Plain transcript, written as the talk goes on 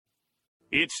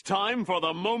It's time for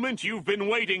the moment you've been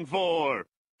waiting for.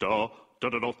 Da, da,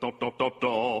 da, da, da, da, da,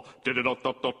 da. Da, da, da,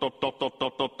 da, da, da, da, da, da,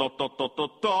 da, da, da, da, da,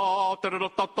 da. Da, da, da,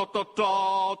 da, da, da,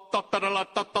 da. Da, da, da, da,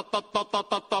 da, da, da, da,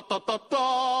 da, da, da, da,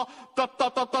 da. Da, da,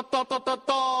 da, da, da, da, da,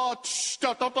 da. Tsh,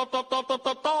 da, da, da, da, da, da,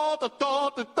 da, da, da, da,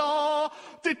 da, da.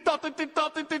 Di, da, di, di, da,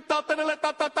 di, di, da, da, da, da,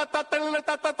 da, da, da, da,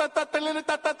 da, da, da, da,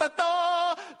 da, da, da,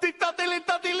 da. Di, da, di, li,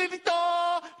 da, di, li, di,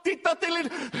 da. Di, da, di, li,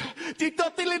 di, da,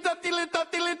 di, li, da, di, li, da,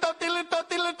 di, li, da, di, li, da,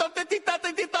 di, li, da, di, da,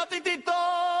 di, di, da, di, di, da.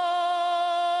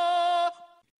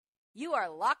 You are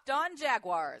Locked On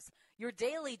Jaguars, your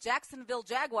daily Jacksonville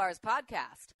Jaguars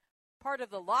podcast. Part of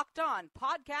the Locked On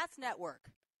Podcast Network,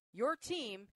 your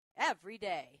team every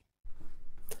day.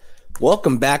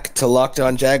 Welcome back to Locked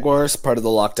On Jaguars, part of the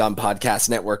Locked On Podcast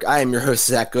Network. I am your host,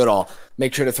 Zach Goodall.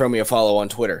 Make sure to throw me a follow on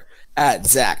Twitter, at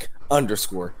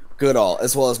Zach_Goodall,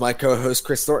 as well as my co-host,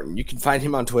 Chris Thornton. You can find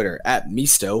him on Twitter, at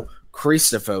Misto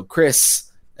Christopho.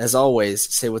 Chris, as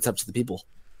always, say what's up to the people.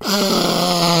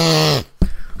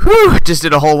 Whew, just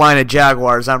did a whole line of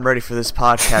Jaguars. I'm ready for this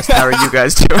podcast. How are you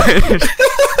guys doing?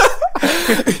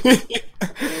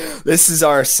 This is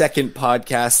our second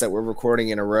podcast that we're recording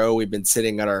in a row. We've been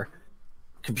sitting on our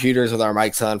computers with our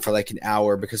mics on for like an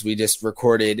hour because we just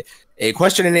recorded a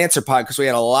question and answer pod because we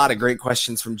had a lot of great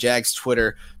questions from Jags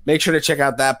Twitter. Make sure to check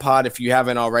out that pod if you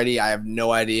haven't already. I have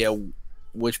no idea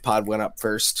which pod went up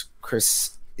first.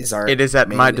 Chris is our It is at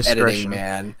my discretion, editing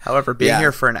man. However, being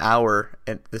here for an hour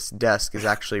at this desk is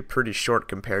actually pretty short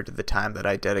compared to the time that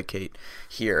I dedicate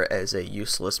here as a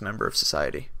useless member of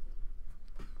society.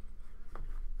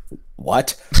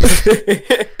 What?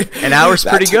 An hour's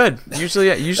pretty good.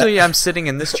 Usually I'm sitting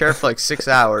in this chair for like 6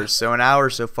 hours, so an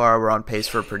hour so far we're on pace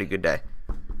for a pretty good day.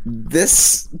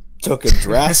 This took a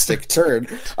drastic turn.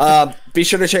 Be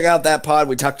sure to check out that pod.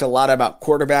 We talked a lot about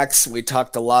quarterbacks. We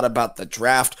talked a lot about the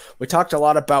draft. We talked a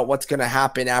lot about what's going to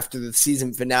happen after the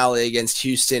season finale against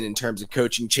Houston in terms of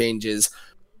coaching changes,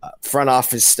 front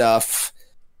office stuff.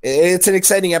 It's an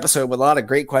exciting episode with a lot of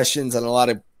great questions and a lot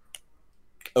of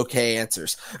okay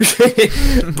answers.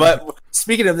 But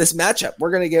speaking of this matchup,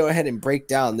 we're going to go ahead and break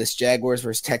down this Jaguars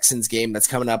versus Texans game that's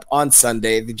coming up on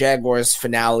Sunday, the Jaguars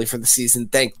finale for the season.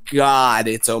 Thank God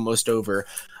it's almost over.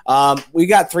 We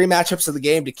got 3 matchups of the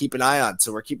game to keep an eye on,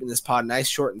 so we're keeping this pod nice,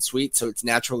 short, and sweet, so it's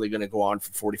naturally going to go on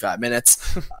for 45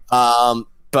 minutes.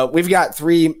 But we've got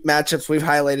 3 matchups we've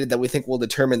highlighted that we think will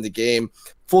determine the game.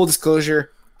 Full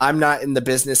disclosure, I'm not in the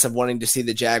business of wanting to see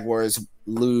the Jaguars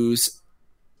lose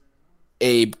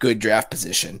a good draft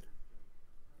position.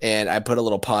 And I put a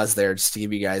little pause there just to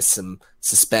give you guys some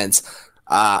suspense.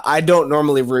 I don't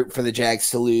normally root for the Jags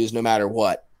to lose no matter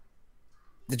what.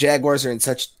 The Jaguars are in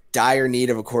such dire need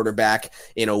of a quarterback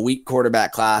in a weak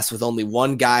quarterback class with only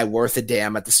one guy worth a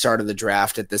damn at the start of the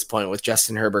draft at this point with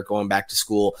Justin Herbert going back to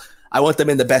school. I want them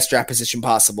in the best draft position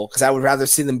possible because I would rather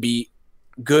see them be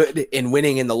good in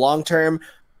winning in the long term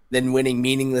than winning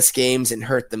meaningless games and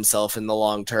hurt themselves in the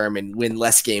long term and win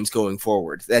less games going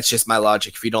forward. That's just my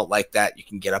logic. If you don't like that, you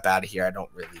can get up out of here. I don't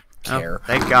really care. Oh,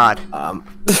 thank God.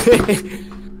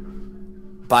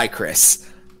 Bye, Chris.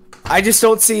 I just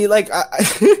don't see like I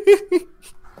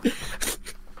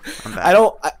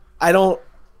don't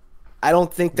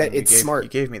think that it's smart. You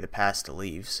gave me the pass to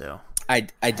leave, so I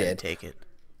did take it.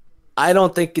 I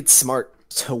don't think it's smart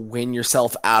to win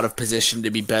yourself out of position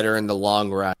to be better in the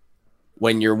long run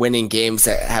when you're winning games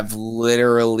that have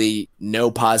literally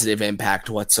no positive impact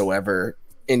whatsoever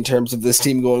in terms of this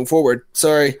team going forward.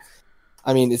 Sorry.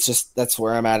 I mean, it's just that's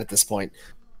where I'm at this point.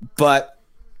 But,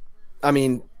 I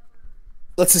mean,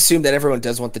 let's assume that everyone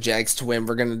does want the Jags to win.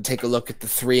 We're going to take a look at the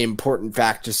 3 important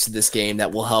factors to this game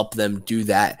that will help them do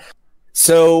that.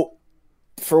 So,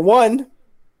 for one,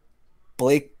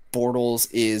 Blake Bortles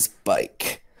is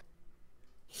bike.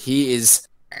 He is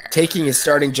taking his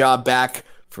starting job back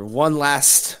for one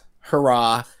last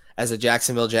hurrah as a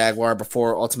Jacksonville Jaguar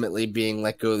before ultimately being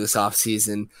let go this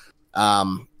offseason.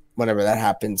 Whenever that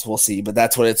happens, we'll see. But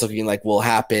that's what it's looking like will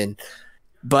happen.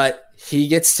 But he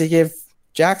gets to give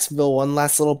Jacksonville one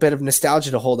last little bit of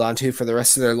nostalgia to hold on to for the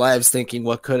rest of their lives, thinking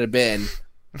what could have been.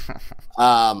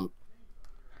 Do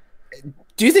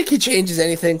you think he changes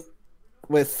anything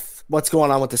with what's going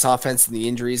on with this offense and the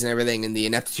injuries and everything and the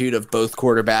ineptitude of both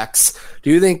quarterbacks? Do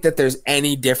you think that there's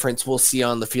any difference we'll see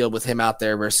on the field with him out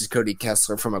there versus Cody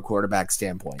Kessler from a quarterback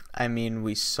standpoint? I mean,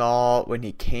 we saw when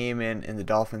he came in the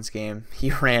Dolphins game,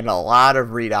 he ran a lot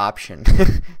of read option.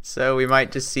 So we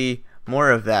might just see more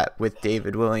of that with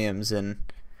David Williams and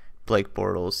Blake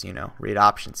Bortles, read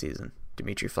option season,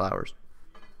 Dimitri Flowers.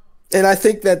 And I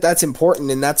think that that's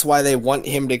important, and that's why they want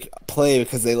him to play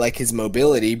because they like his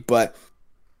mobility, but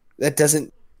that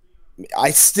doesn't –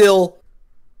 I still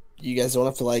You guys don't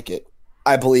have to like it.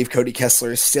 I believe Cody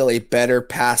Kessler is still a better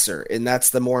passer, and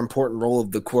that's the more important role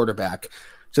of the quarterback.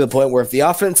 To the point where if the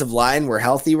offensive line were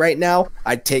healthy right now,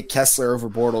 I'd take Kessler over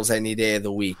Bortles any day of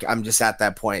the week. I'm just at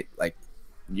that point. Like,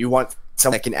 you want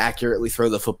someone that can accurately throw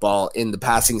the football in the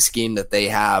passing scheme that they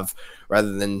have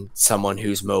rather than someone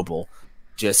who's mobile.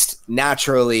 Just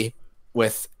naturally,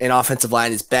 with an offensive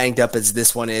line as banged up as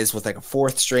this one is, with like a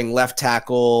fourth string left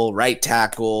tackle, right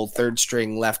tackle, third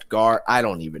string left guard. I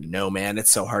don't even know, man.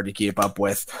 It's so hard to keep up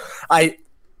with.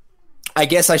 I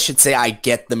guess I should say I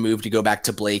get the move to go back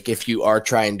to Blake if you are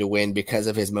trying to win because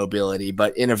of his mobility.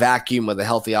 But in a vacuum with a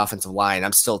healthy offensive line,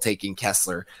 I'm still taking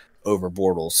Kessler over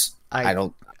Bortles.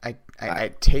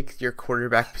 I take your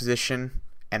quarterback position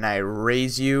and I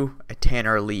raise you a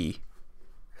Tanner Lee.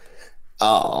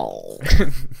 Oh.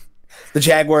 The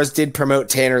Jaguars did promote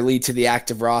Tanner Lee to the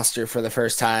active roster for the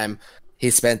first time. He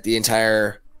spent the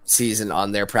entire season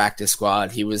on their practice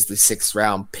squad. He was the 6th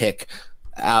round pick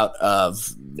out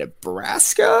of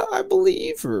Nebraska, I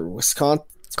believe, or Wisconsin.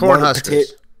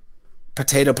 Cornhuskers.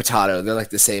 Potato. They're like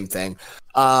the same thing.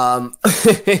 But,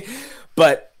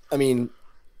 I mean,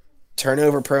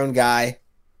 turnover-prone guy,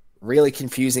 really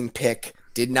confusing pick.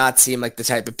 Did not seem like the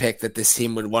type of pick that this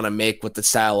team would want to make with the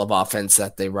style of offense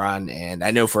that they run. And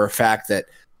I know for a fact that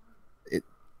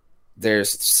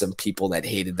there's some people that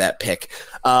hated that pick.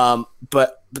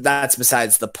 But that's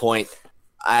besides the point.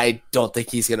 I don't think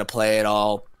he's going to play at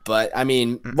all. But I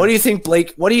mean, what do you think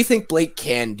Blake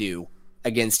can do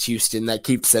against Houston that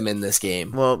keeps them in this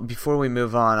game? Well, before we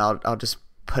move on, I'll just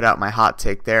put out my hot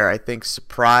take there. I think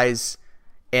surprise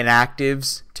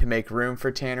inactives to make room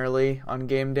for Tanner Lee on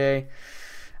game day.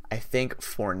 I think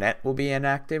Fournette will be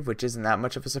inactive, which isn't that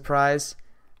much of a surprise.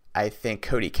 I think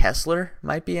Cody Kessler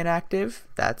might be inactive.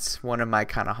 That's one of my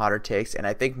kind of hotter takes. And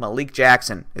I think Malik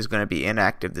Jackson is going to be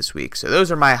inactive this week. So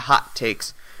those are my hot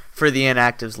takes for the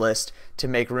inactives list to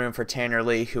make room for Tanner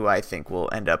Lee, who I think will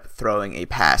end up throwing a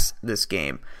pass this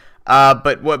game.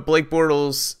 But what Blake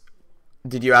Bortles,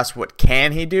 did you ask what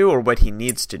can he do or what he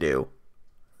needs to do?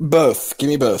 Both. Give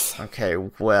me both. Okay,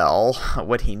 well,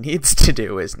 what he needs to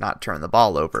do is not turn the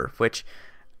ball over, which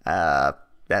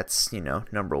that's,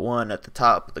 number one at the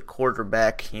top of the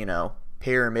quarterback,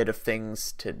 pyramid of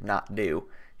things to not do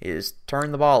is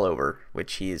turn the ball over,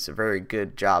 which he's a very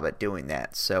good job at doing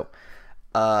that. So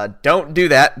don't do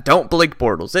that. Don't Blake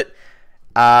Bortles it.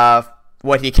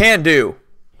 What he can do,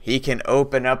 he can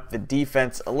open up the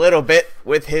defense a little bit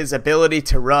with his ability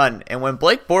to run. And when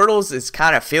Blake Bortles is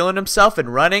kind of feeling himself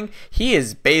and running, he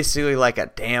is basically like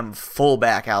a damn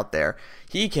fullback out there.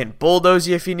 He can bulldoze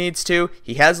you if he needs to.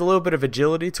 He has a little bit of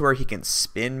agility to where he can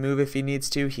spin move if he needs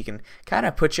to. He can kind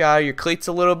of put you out of your cleats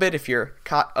a little bit if you're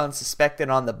caught unsuspected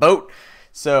on the boat.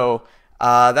 So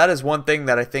that is one thing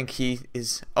that I think he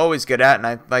is always good at.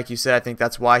 And like you said, I think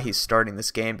that's why he's starting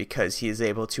this game, because he is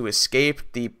able to escape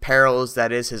the perils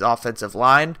that is his offensive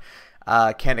line.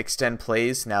 Can extend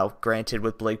plays. Now, granted,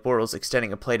 with Blake Bortles,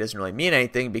 extending a play doesn't really mean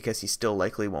anything because he still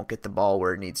likely won't get the ball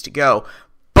where it needs to go.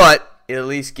 But it at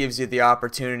least gives you the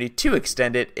opportunity to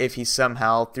extend it if he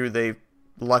somehow, through the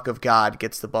luck of God,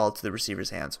 gets the ball to the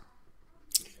receiver's hands.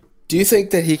 Do you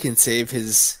think that he can save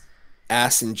his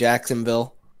ass in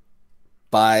Jacksonville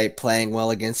by playing well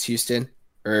against Houston,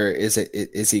 or is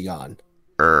he gone?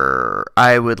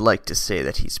 I would like to say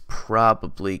that he's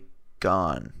probably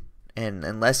gone. And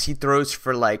unless he throws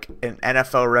for like an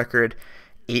NFL record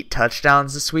 8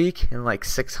 touchdowns this week and like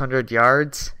 600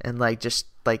 yards and just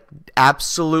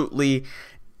absolutely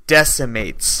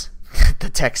decimates the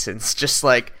Texans, just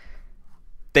like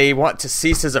they want to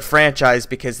cease as a franchise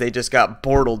because they just got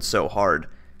Bortled so hard,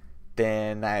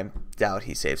 then I doubt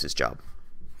he saves his job.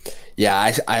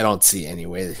 Yeah, I don't see any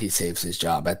way that he saves his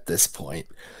job at this point.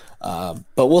 But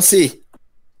we'll see.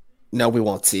 No, we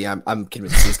won't see. I'm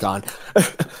convinced he's gone.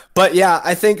 But yeah,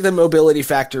 I think the mobility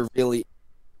factor really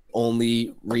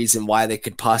only reason why they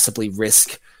could possibly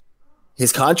risk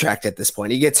his contract at this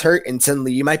point. He gets hurt and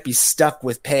suddenly you might be stuck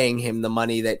with paying him the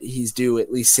money that he's due,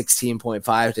 at least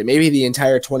 16.5 to maybe the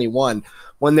entire 21,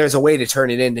 when there's a way to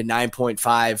turn it into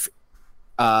 9.5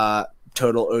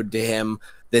 total owed to him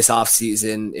this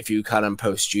offseason if you cut him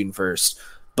post June 1st.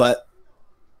 But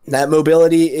that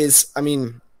mobility is,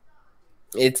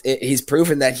 he's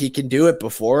proven that he can do it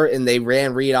before, and they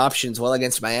ran read options well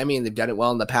against Miami, and they've done it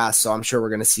well in the past, so I'm sure we're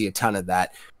going to see a ton of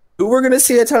that. Who we're going to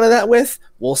see a ton of that with,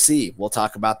 we'll see. We'll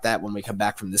talk about that when we come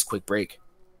back from this quick break.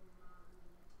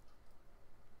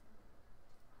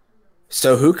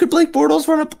 So who could Blake Bortles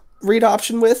run a read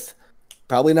option with?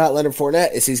 Probably not Leonard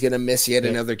Fournette, as he's going to miss yet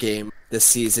another game this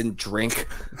season. Drink.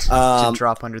 To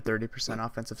drop under 30%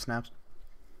 offensive snaps.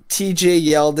 TJ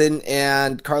Yeldon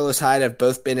and Carlos Hyde have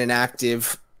both been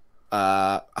inactive.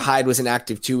 Hyde was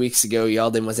inactive 2 weeks ago.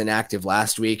 Yeldon was inactive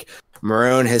last week.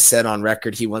 Marone has said on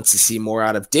record he wants to see more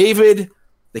out of David,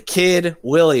 the Kid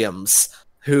Williams,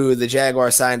 who the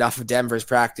Jaguars signed off of Denver's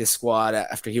practice squad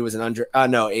after he was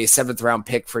a seventh-round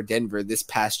pick for Denver this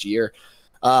past year.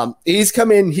 He's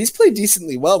come in. He's played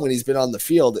decently well when he's been on the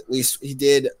field. At least he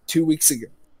did 2 weeks ago.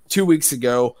 2 weeks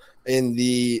ago in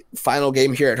the final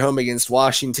game here at home against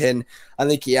Washington, I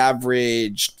think he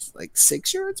averaged like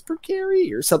 6 yards per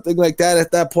carry or something like that.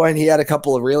 At that point, he had a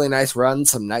couple of really nice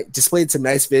runs, displayed some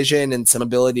nice vision and some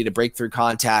ability to break through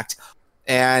contact.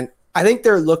 And I think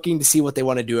they're looking to see what they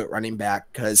want to do at running back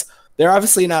because they're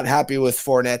obviously not happy with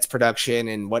Fournette's production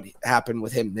and what happened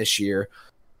with him this year.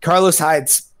 Carlos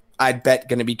Hyde's, I'd bet,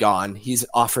 going to be gone. He's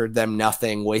offered them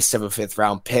nothing, waste of a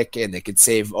fifth-round pick, and they could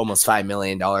save almost $5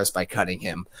 million by cutting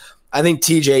him. I think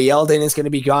TJ Yeldon is going to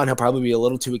be gone. He'll probably be a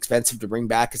little too expensive to bring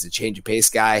back as a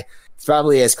change-of-pace guy. It's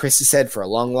probably, as Chris has said for a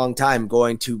long, long time,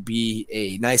 going to be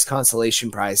a nice consolation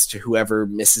prize to whoever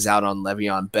misses out on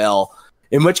Le'Veon Bell,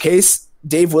 in which case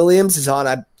Dave Williams is on,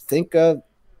 I think, a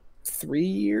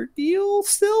 3-year deal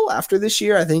still after this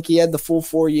year. I think he had the full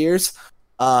 4 years.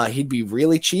 He'd be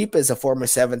really cheap as a former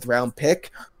 7th-round pick,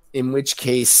 in which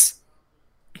case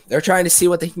they're trying to see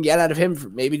what they can get out of him, for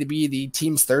maybe to be the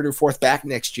team's 3rd or 4th back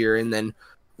next year and then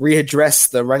readdress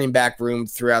the running back room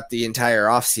throughout the entire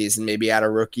offseason, maybe add a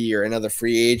rookie or another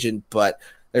free agent. But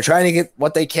they're trying to get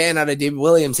what they can out of David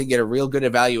Williams and get a real good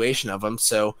evaluation of him.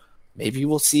 So maybe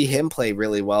we'll see him play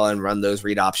really well and run those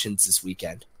read options this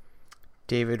weekend.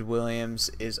 David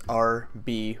Williams is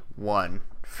RB1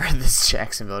 for this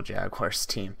Jacksonville Jaguars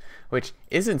team, which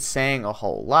isn't saying a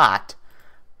whole lot,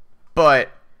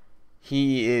 but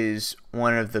he is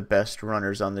one of the best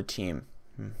runners on the team.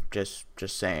 Just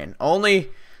saying.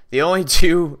 The only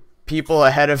two people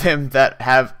ahead of him that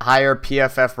have higher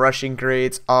PFF rushing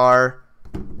grades are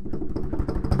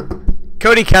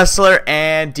Cody Kessler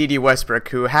and Dede Westbrook,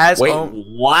 who has... Wait,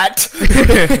 what?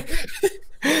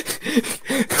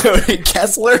 Cody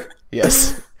Kessler?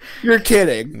 Yes. You're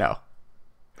kidding. No.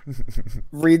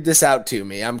 Read this out to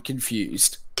me. I'm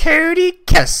confused. Cody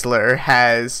Kessler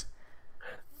has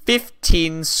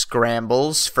 15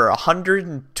 scrambles for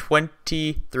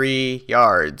 123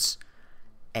 yards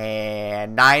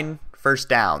and 9 first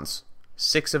downs.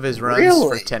 6 of his runs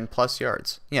for 10-plus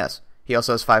yards. Yes. He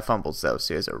also has 5 fumbles, though,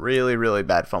 so he has a really, really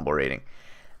bad fumble rating.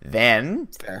 Then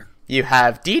you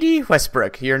have Dede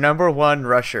Westbrook, your number 1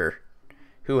 rusher,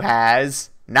 who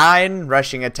has 9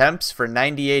 rushing attempts for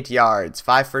 98 yards,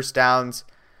 5 first downs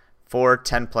for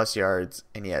 10-plus yards,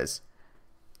 and he has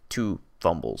 2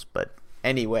 fumbles. But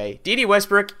anyway, Dede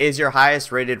Westbrook is your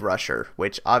highest-rated rusher,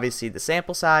 which obviously the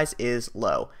sample size is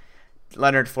low.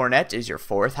 Leonard Fournette is your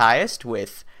 4th highest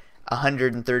with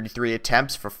 133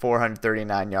 attempts for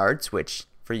 439 yards, which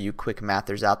for you quick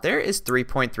mathers out there is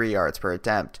 3.3 yards per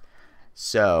attempt.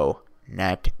 So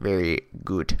not very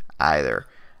good either.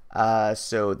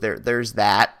 So there's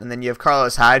that. And then you have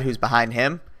Carlos Hyde, who's behind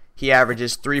him. He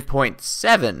averages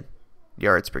 3.7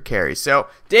 yards per carry. So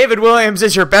David Williams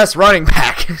is your best running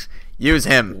back. Use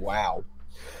him. Wow.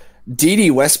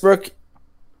 Dede Westbrook,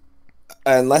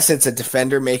 unless it's a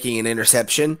defender making an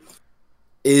interception,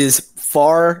 is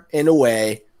far and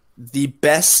away the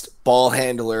best ball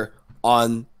handler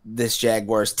on this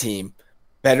Jaguars team.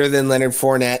 Better than Leonard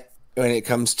Fournette when it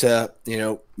comes to,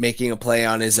 making a play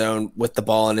on his own with the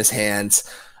ball in his hands.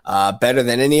 Better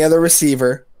than any other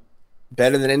receiver.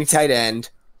 Better than any tight end.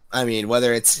 I mean,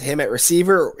 whether it's him at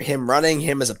receiver, him running,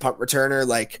 him as a punt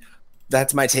returner,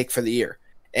 that's my take for the year.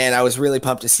 And I was really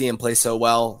pumped to see him play so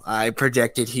well. I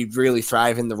projected he'd really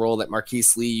thrive in the role that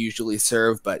Marquise Lee usually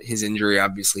served, but his injury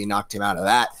obviously knocked him out of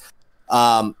that.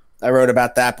 I wrote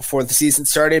about that before the season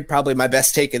started. Probably my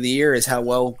best take of the year is how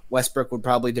well Westbrook would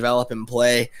probably develop and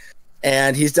play.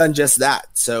 And he's done just that.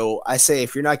 So I say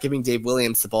if you're not giving Dave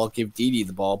Williams the ball, give Dede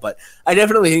the ball. But I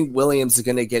definitely think Williams is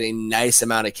going to get a nice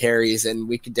amount of carries, and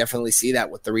we could definitely see that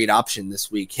with the read option this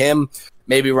week. Him,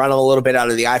 maybe run a little bit out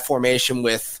of the I formation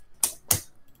with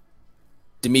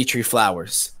Dimitri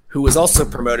Flowers, who was also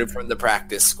promoted from the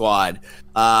practice squad.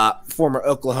 Former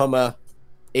Oklahoma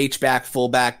H-back,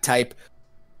 fullback type.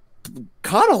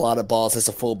 Caught a lot of balls as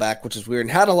a fullback, which is weird,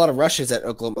 and had a lot of rushes at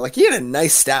Oklahoma. He had a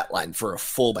nice stat line for a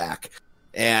fullback,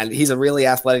 and he's a really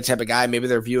athletic type of guy. Maybe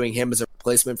they're viewing him as a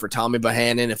replacement for Tommy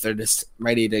Bohannon if they're just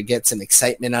ready to get some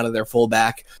excitement out of their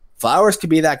fullback. Flowers could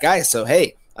be that guy. So,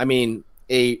 hey, I mean,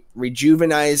 a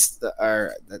rejuvenized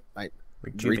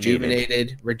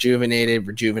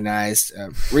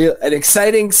an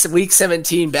exciting Week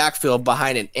 17 backfield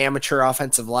behind an amateur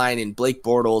offensive line in Blake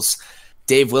Bortles,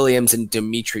 Dave Williams and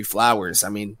Dimitri Flowers. I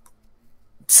mean,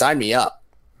 sign me up.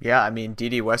 Yeah, I mean,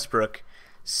 D.D. Westbrook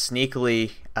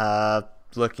sneakily,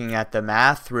 looking at the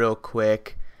math real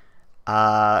quick,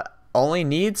 only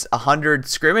needs 100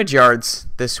 scrimmage yards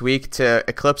this week to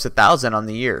eclipse 1,000 on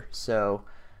the year. So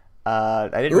I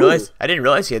didn't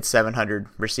realize he had 700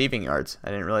 receiving yards.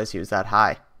 I didn't realize he was that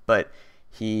high. But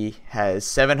he has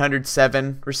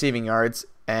 707 receiving yards.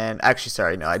 And actually,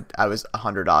 sorry, no, I was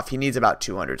 100 off. He needs about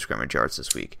 200 scrimmage yards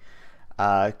this week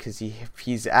because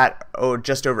he's at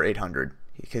just over 800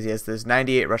 because he has those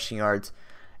 98 rushing yards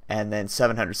and then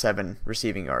 707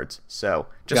 receiving yards. So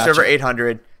just over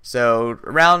 800. So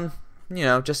around,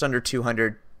 just under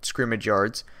 200 scrimmage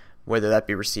yards, whether that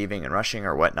be receiving and rushing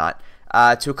or whatnot,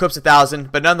 to eclipse 1,000.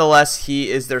 But nonetheless,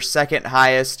 he is their second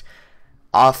highest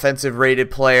offensive rated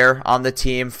player on the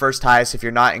team, first highest if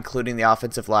you're not including the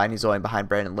offensive line. He's only behind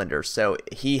Brandon Linder. So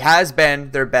he has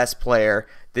been their best player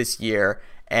this year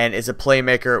and is a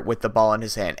playmaker with the ball in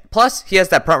his hand. Plus, he has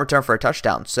that punt return for a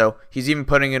touchdown. So he's even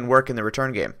putting in work in the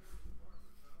return game.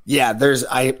 Yeah,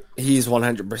 he's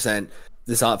 100%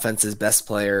 this offense's best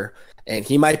player, and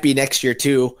he might be next year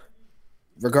too,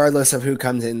 regardless of who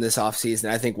comes in this offseason.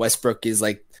 I think Westbrook is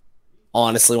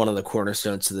honestly one of the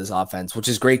cornerstones to this offense, which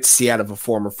is great to see out of a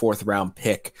former 4th-round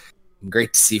pick.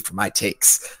 Great to see for my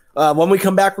takes. When we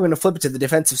come back, we're going to flip it to the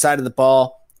defensive side of the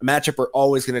ball, a matchup we're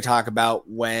always going to talk about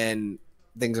when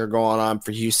things are going on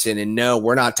for Houston. And no,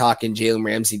 we're not talking Jalen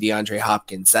Ramsey, DeAndre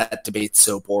Hopkins. That debate's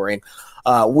so boring.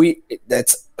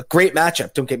 That's a great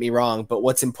matchup, don't get me wrong, but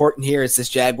what's important here is this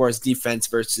Jaguars defense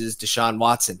versus Deshaun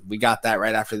Watson. We got that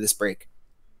right after this break.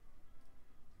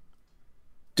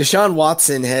 Deshaun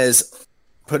Watson has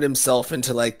put himself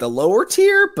into the lower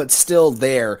tier, but still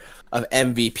there of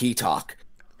MVP talk.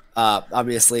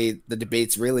 Obviously, the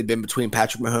debate's really been between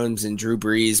Patrick Mahomes and Drew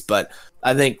Brees, but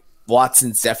I think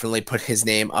Watson's definitely put his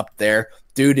name up there.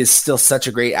 Dude is still such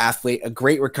a great athlete, a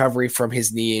great recovery from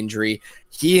his knee injury.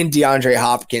 He and DeAndre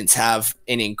Hopkins have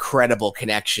an incredible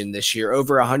connection this year.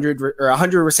 Over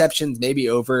 100 receptions, maybe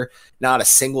over, not a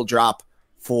single drop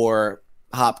for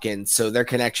Hopkins. So their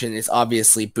connection is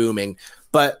obviously booming.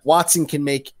 But Watson can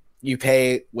make you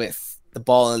pay with the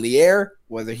ball in the air,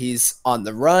 whether he's on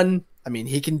the run. I mean,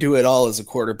 he can do it all as a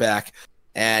quarterback,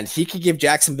 and he could give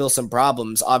Jacksonville some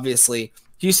problems. Obviously,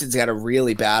 Houston's got a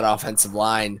really bad offensive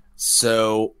line,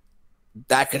 so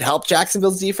that could help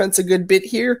Jacksonville's defense a good bit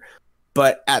here.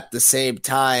 But at the same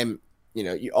time,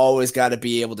 you always got to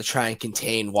be able to try and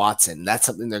contain Watson. That's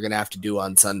something they're going to have to do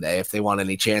on Sunday if they want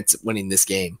any chance at winning this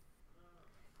game.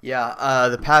 Yeah,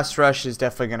 the pass rush is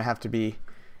definitely going to have to be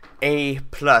A+.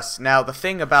 Now, the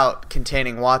thing about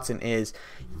containing Watson is,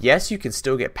 yes, you can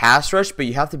still get pass rush, but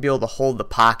you have to be able to hold the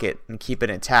pocket and keep it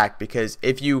intact, because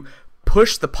if you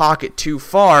push the pocket too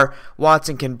far,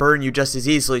 Watson can burn you just as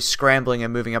easily scrambling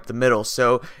and moving up the middle.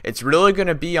 So it's really going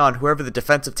to be on whoever the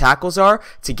defensive tackles are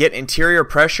to get interior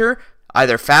pressure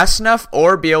either fast enough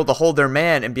or be able to hold their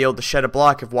man and be able to shed a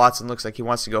block if Watson looks like he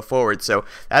wants to go forward. So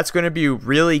that's going to be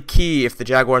really key if the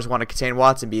Jaguars want to contain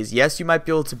Watson, because yes, you might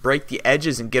be able to break the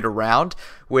edges and get around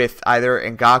with either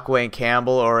Ngakoue and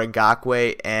Campbell or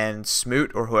Ngakoue and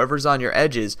Smoot or whoever's on your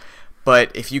edges.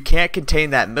 But if you can't contain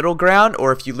that middle ground,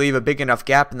 or if you leave a big enough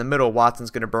gap in the middle,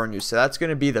 Watson's going to burn you. So that's going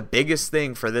to be the biggest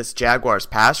thing for this Jaguars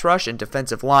pass rush and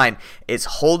defensive line, is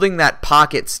holding that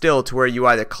pocket still to where you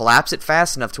either collapse it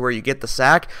fast enough to where you get the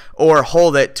sack, or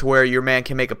hold it to where your man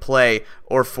can make a play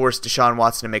or force Deshaun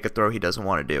Watson to make a throw he doesn't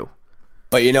want to do.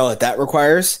 But you know what that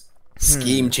requires?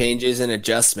 Scheme changes and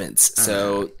adjustments.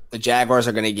 So the Jaguars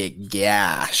are going to get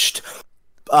gashed.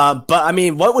 But, I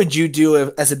mean, what would you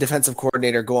do as a defensive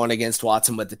coordinator going against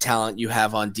Watson with the talent you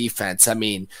have on defense? I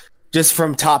mean, just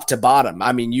from top to bottom.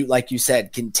 I mean, like you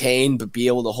said, contain, but be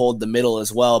able to hold the middle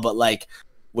as well. But,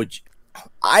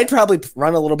 I'd probably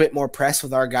run a little bit more press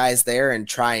with our guys there and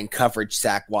try and coverage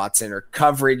sack Watson, or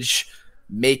coverage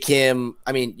make him –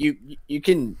 I mean, you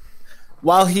can –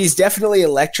 while he's definitely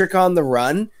electric on the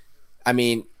run, I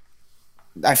mean –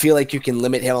 I feel like you can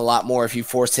limit him a lot more if you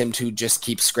force him to just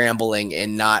keep scrambling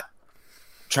and not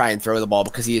try and throw the ball,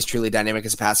 because he is truly dynamic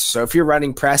as a passer. So if you're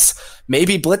running press,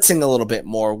 maybe blitzing a little bit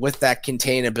more with that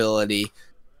contain ability,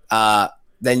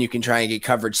 then you can try and get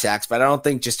coverage sacks. But I don't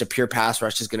think just a pure pass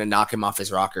rush is going to knock him off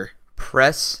his rocker.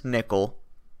 Press nickel,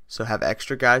 so have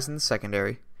extra guys in the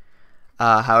secondary.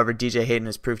 However, DJ Hayden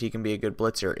has proved he can be a good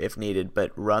blitzer if needed,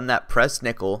 but run that press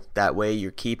nickel. That way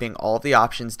you're keeping all the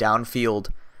options downfield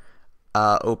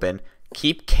open.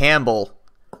 Keep Campbell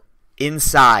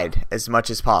inside as much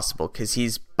as possible, because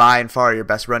he's by and far your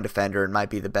best run defender and might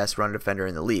be the best run defender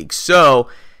in the league. So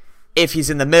if he's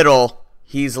in the middle,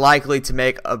 he's likely to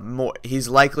make a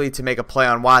play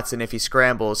on Watson if he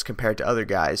scrambles compared to other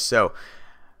guys. So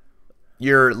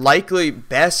your likely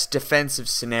best defensive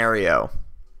scenario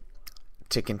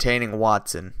to containing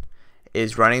Watson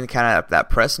is running kind of that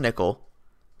press nickel,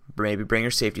 maybe bring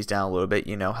your safeties down a little bit,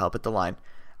 help at the line.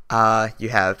 You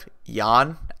have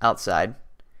Jan outside.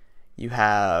 You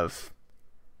have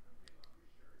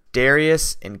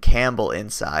Darius and Campbell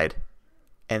inside.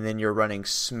 And then you're running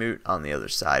Smoot on the other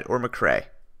side. Or McCray.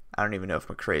 I don't even know if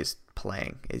McCray's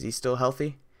playing. Is he still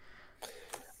healthy?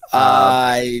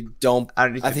 I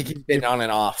think he's been on and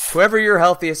off. Whoever your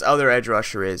healthiest other edge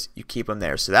rusher is, you keep him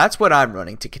there. So that's what I'm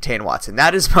running to contain Watson.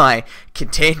 That is my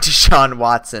contain Deshaun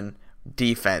Watson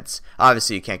defense.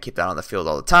 Obviously, you can't keep that on the field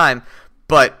all the time.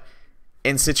 But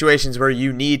in situations where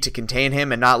you need to contain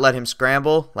him and not let him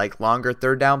scramble, like longer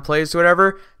third down plays or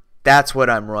whatever, that's what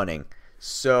I'm running.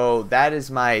 So that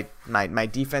is my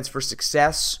defense for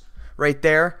success right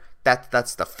there.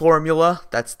 That's the formula.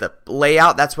 That's the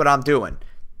layout. That's what I'm doing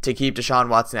to keep Deshaun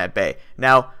Watson at bay.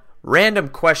 Now, random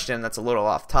question that's a little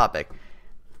off topic.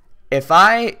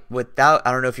 I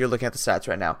don't know if you're looking at the stats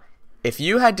right now. If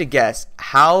you had to guess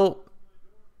how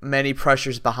many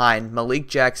pressures behind Malik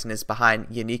Jackson is behind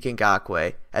Yannick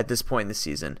Ngakoue at this point in the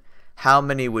season, how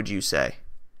many would you say?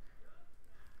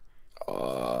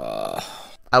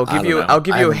 I'll give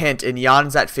you a hint, and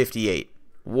Jan's at 58.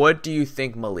 What do you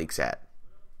think Malik's at?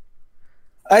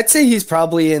 I'd say he's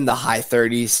probably in the high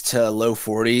 30s to low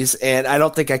 40s, and I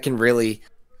don't think I can really,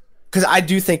 because I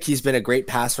do think he's been a great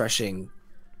pass rushing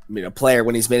player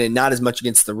when he's been in, not as much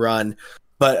against the run,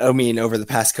 but over the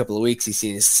past couple of weeks, he's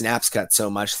seen his snaps cut so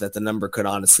much that the number could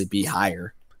honestly be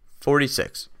higher.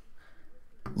 46.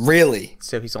 Really?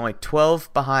 So he's only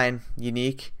 12 behind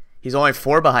Yannick. He's only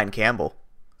 4 behind Campbell.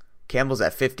 Campbell's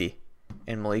at 50,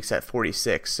 and Malik's at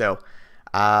 46. So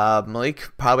Malik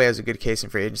probably has a good case in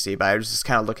free agency, but I was just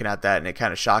kind of looking at that, and it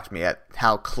kind of shocked me at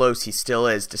how close he still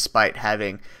is, despite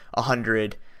having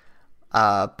 100.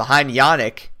 Behind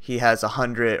Yannick, he has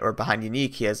 100, or behind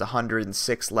Yannick, he has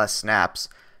 106 less snaps.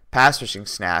 Pass rushing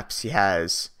snaps, he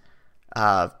has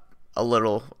a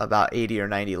little, about 80 or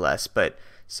 90 less. But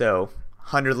so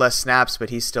 100 less snaps, but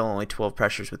he's still only 12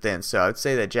 pressures within. So I would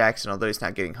say that Jackson, although he's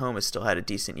not getting home, has still had a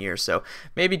decent year. So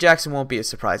maybe Jackson won't be a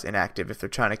surprise inactive if they're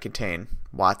trying to contain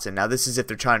Watson. Now this is if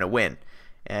they're trying to win.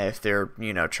 If they're,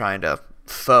 trying to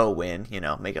faux win,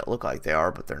 make it look like they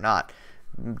are, but they're not,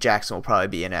 Jackson will probably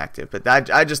be inactive. But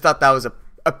I just thought that was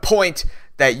a point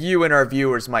that you and our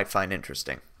viewers might find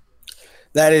interesting.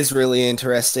 That is really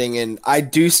interesting, and I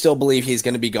do still believe he's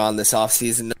going to be gone this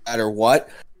offseason no matter what,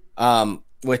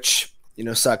 which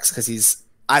sucks because he's,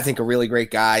 I think, a really great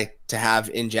guy to have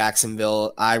in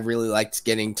Jacksonville. I really liked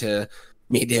getting to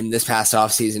meet him this past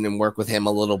offseason and work with him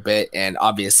a little bit, and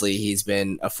obviously he's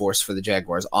been a force for the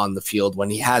Jaguars on the field when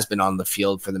he has been on the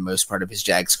field for the most part of his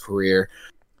Jags career.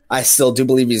 I still do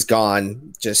believe he's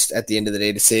gone just at the end of the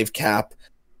day to save cap.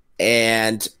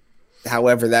 And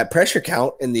however, that pressure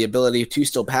count and the ability to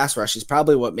still pass rush is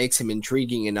probably what makes him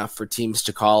intriguing enough for teams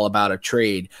to call about a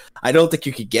trade. I don't think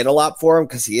you could get a lot for him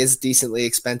because he is decently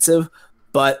expensive,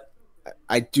 but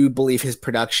I do believe his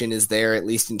production is there, at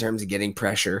least in terms of getting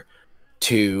pressure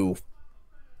to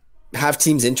have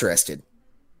teams interested.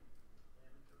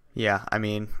 Yeah, I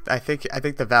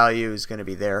think the value is going to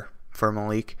be there for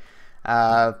Malik.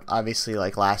 Obviously,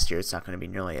 like last year, it's not going to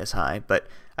be nearly as high, but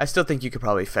I still think you could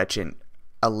probably fetch in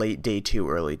a late day 2,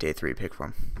 early day 3 pick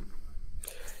from.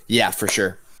 Yeah, for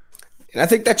sure. And I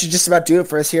think that should just about do it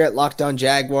for us here at Locked On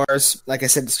Jaguars. Like I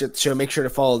said to start the show, make sure to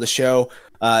follow the show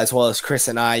as well as Chris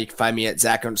and I. You can find me at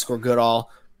Zach_Goodall,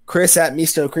 Chris at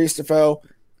Misto Christopho,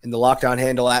 and the Locked On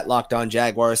handle at Locked On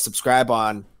Jaguars. Subscribe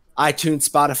on iTunes,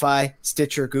 Spotify,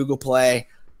 Stitcher, Google Play,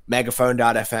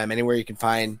 Megaphone.fm. Anywhere you can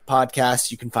find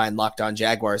podcasts, you can find Locked On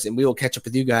Jaguars. And we will catch up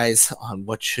with you guys on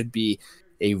what should be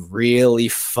a really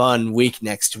fun week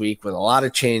next week with a lot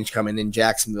of change coming in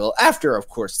Jacksonville after, of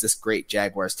course, this great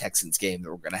Jaguars-Texans game that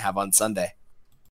we're going to have on Sunday.